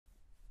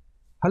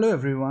Hello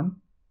everyone.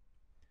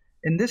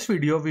 In this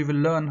video we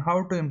will learn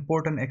how to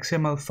import an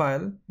XML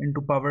file into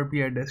Power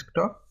BI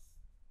desktop.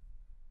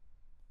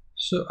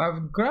 So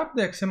I've grabbed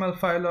the XML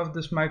file of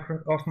this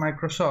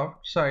Microsoft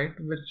site,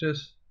 which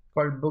is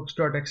called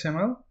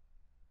books.xml,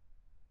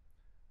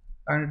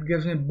 and it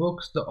gives me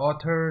books, the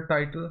author,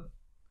 title.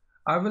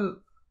 I will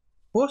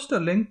post a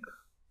link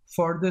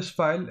for this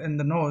file in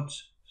the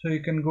notes so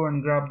you can go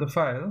and grab the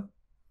file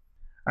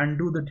and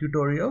do the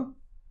tutorial.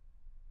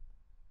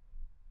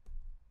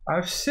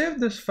 I've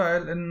saved this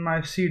file in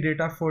my C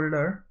data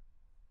folder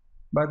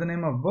by the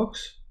name of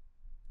books,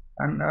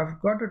 and I've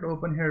got it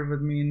open here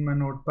with me in my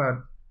notepad.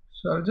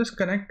 So I'll just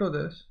connect to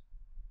this,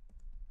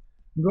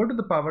 go to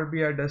the Power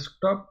BI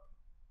desktop,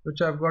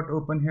 which I've got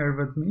open here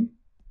with me.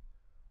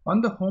 On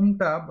the home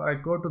tab, I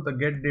go to the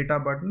get data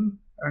button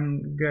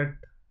and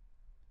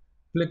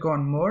click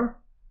on more.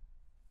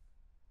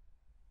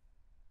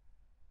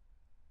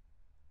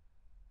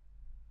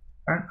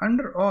 And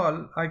under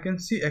all, I can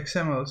see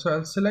XML. So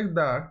I'll select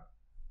that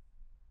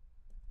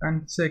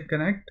and say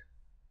connect.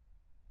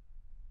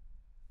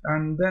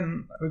 And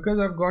then because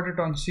I've got it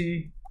on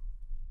C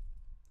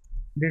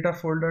data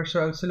folder, so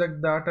I'll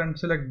select that and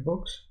select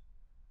books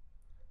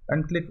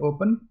and click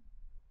open.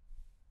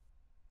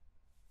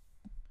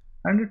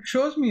 And it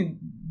shows me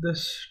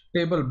this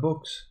table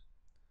books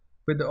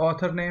with the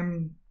author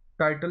name,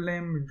 title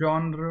name,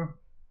 genre,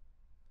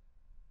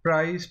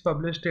 price,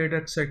 published date,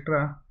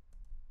 etc.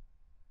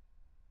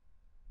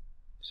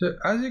 So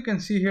as you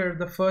can see here,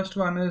 the first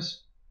one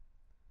is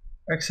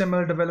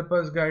XML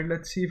Developers Guide.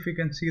 Let's see if we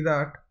can see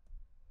that.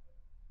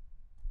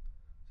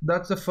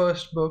 That's the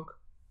first book.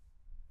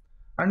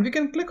 And we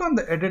can click on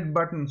the edit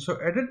button. So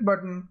edit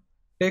button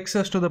takes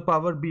us to the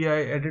Power BI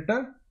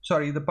editor,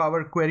 the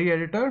Power Query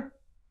editor,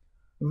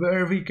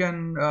 where we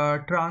can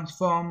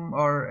transform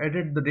or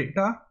edit the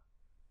data.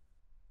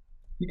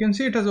 You can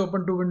see it has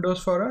opened two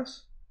windows for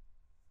us,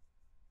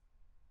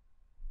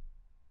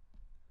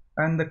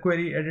 and the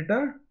query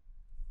editor,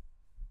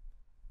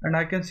 and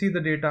I can see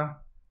the data.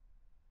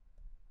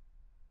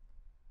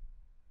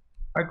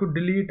 I could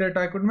delete it,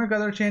 I could make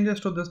other changes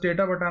to this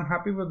data, but I'm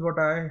happy with what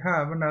I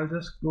have, and I'll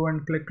just go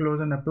and click close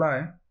and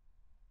apply.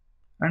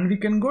 And we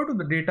can go to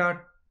the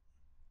data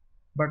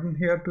button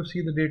here to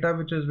see the data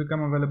which has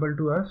become available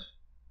to us.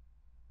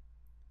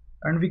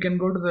 And we can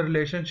go to the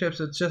relationships.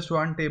 It's just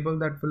one table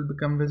that will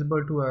become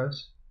visible to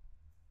us,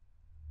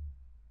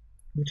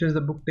 which is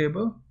the book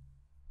table.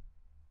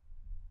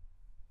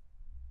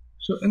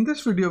 So in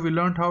this video, we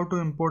learned how to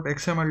import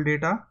XML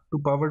data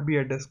to Power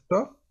BI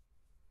desktop.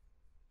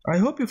 I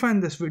hope you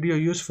find this video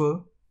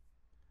useful,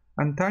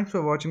 and thanks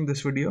for watching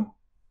this video.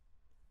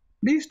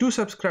 Please do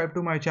subscribe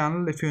to my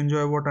channel if you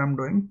enjoy what I'm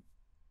doing.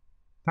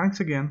 Thanks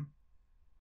again.